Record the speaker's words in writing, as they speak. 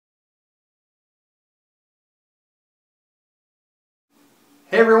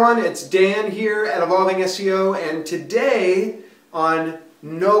Hey everyone, it's Dan here at Evolving SEO, and today on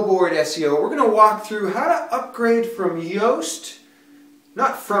NoBoard SEO we're going to walk through how to upgrade from Yoast,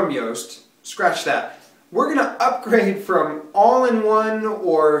 not from Yoast, scratch that. We're going to upgrade from all-in-one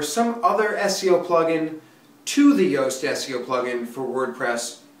or some other SEO plugin to the Yoast SEO plugin for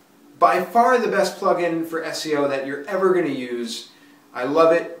WordPress. By far the best plugin for SEO that you're ever going to use. I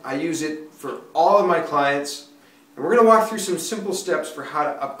love it. I use it for all of my clients. And we're going to walk through some simple steps for how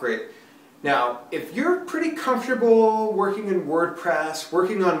to upgrade. Now, if you're pretty comfortable working in WordPress,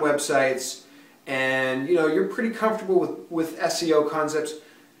 working on websites, and you're pretty comfortable with SEO concepts,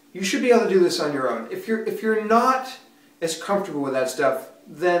 you should be able to do this on your own. If you're not as comfortable with that stuff,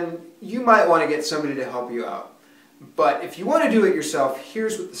 then you might want to get somebody to help you out. But if you want to do it yourself,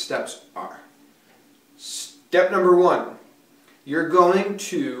 here's what the steps are. Step number one, you're going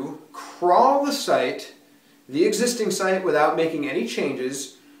to crawl the site, the existing site, without making any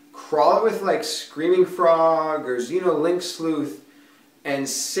changes. Crawl it with like Screaming Frog or Link Sleuth and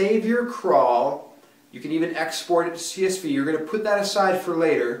save your crawl. You can even export it to CSV. You're going to put that aside for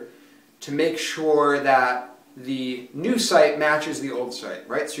later to make sure that the new site matches the old site,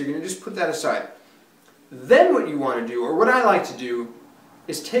 right? So you're going to just put that aside. Then what you want to do, or what I like to do,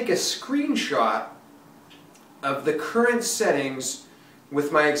 is take a screenshot of the current settings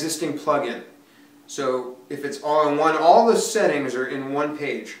with my existing plugin. So if it's all-in-one, all the settings are in one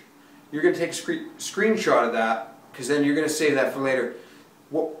page. You're going to take a screenshot of that, because then you're going to save that for later.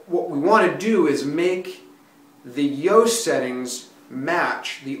 What we want to do is make the Yoast settings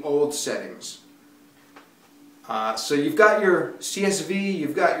match the old settings. So you've got your CSV,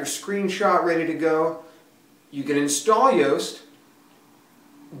 you've got your screenshot ready to go. You can install Yoast,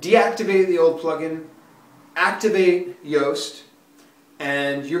 deactivate the old plugin, activate Yoast,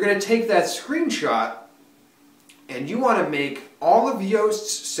 and you're going to take that screenshot and you want to make all of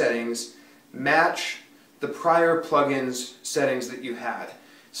Yoast's settings match the prior plugin's settings that you had.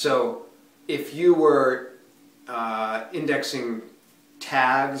 So if you were indexing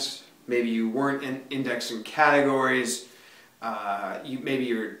tags, maybe you weren't indexing categories, maybe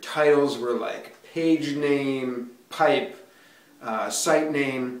your titles were like page name, pipe, site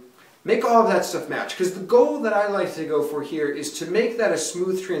name. Make all of that stuff match, because the goal that I like to go for here is to make that a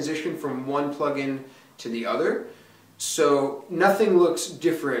smooth transition from one plugin to the other, so nothing looks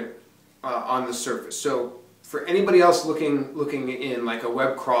different on the surface. So for anybody else looking in like a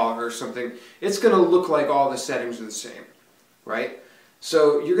web crawler or something, it's going to look like all the settings are the same, right?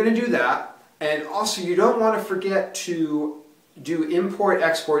 So you're going to do that, and also you don't want to forget to do import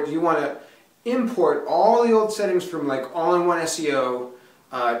export. You want to import all the old settings from like all-in-one SEO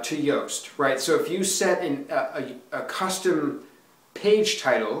to Yoast, right? So if you set in a custom page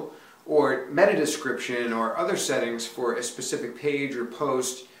title or meta description or other settings for a specific page or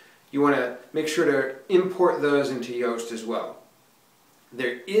post, you want to make sure to import those into Yoast as well.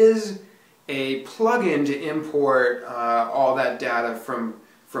 There is a plugin to import all that data from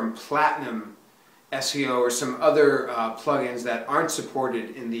Platinum SEO or some other plugins that aren't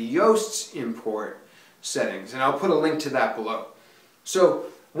supported in the Yoast's import settings, and I'll put a link to that below. So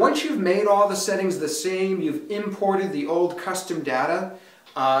once you've made all the settings the same, you've imported the old custom data,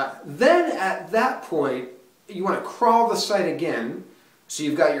 then at that point you want to crawl the site again. So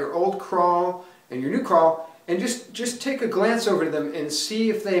you've got your old crawl and your new crawl, and just take a glance over them and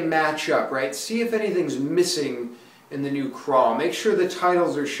see if they match up, right? See if anything's missing in the new crawl. Make sure the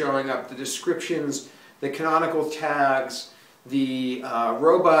titles are showing up, the descriptions, the canonical tags, the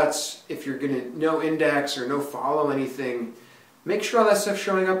robots, if you're going to no index or no follow anything. Make sure all that stuff's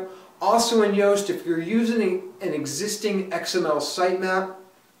showing up. Also in Yoast, if you're using an existing XML sitemap,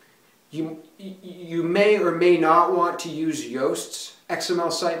 you may or may not want to use Yoast's XML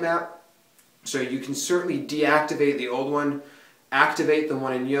sitemap. So you can certainly deactivate the old one, activate the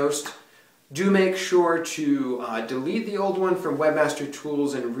one in Yoast. Do make sure to delete the old one from Webmaster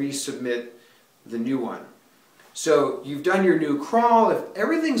Tools and resubmit the new one. So you've done your new crawl. If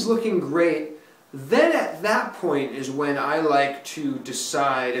everything's looking great, then at that point is when I like to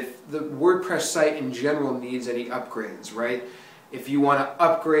decide if the WordPress site in general needs any upgrades, right? If you want to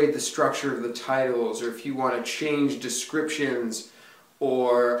upgrade the structure of the titles, or if you want to change descriptions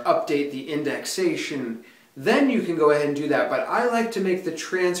or update the indexation, then you can go ahead and do that. But I like to make the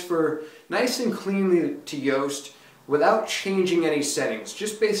transfer nice and cleanly to Yoast without changing any settings,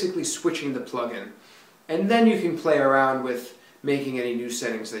 just basically switching the plugin. And then you can play around with making any new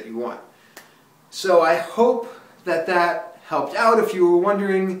settings that you want. So I hope that that helped out. If you were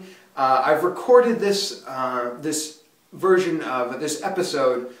wondering, I've recorded this version of this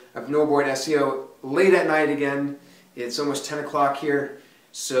episode of NoBoard SEO late at night again. It's almost 10 o'clock here,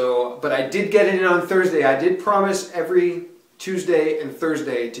 So, but I did get it in on Thursday. I did promise every Tuesday and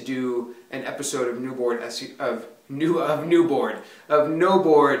Thursday to do an episode of NoBoard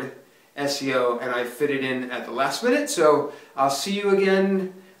SEO, and I fit it in at the last minute. So I'll see you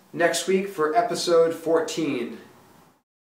again next week for episode 14.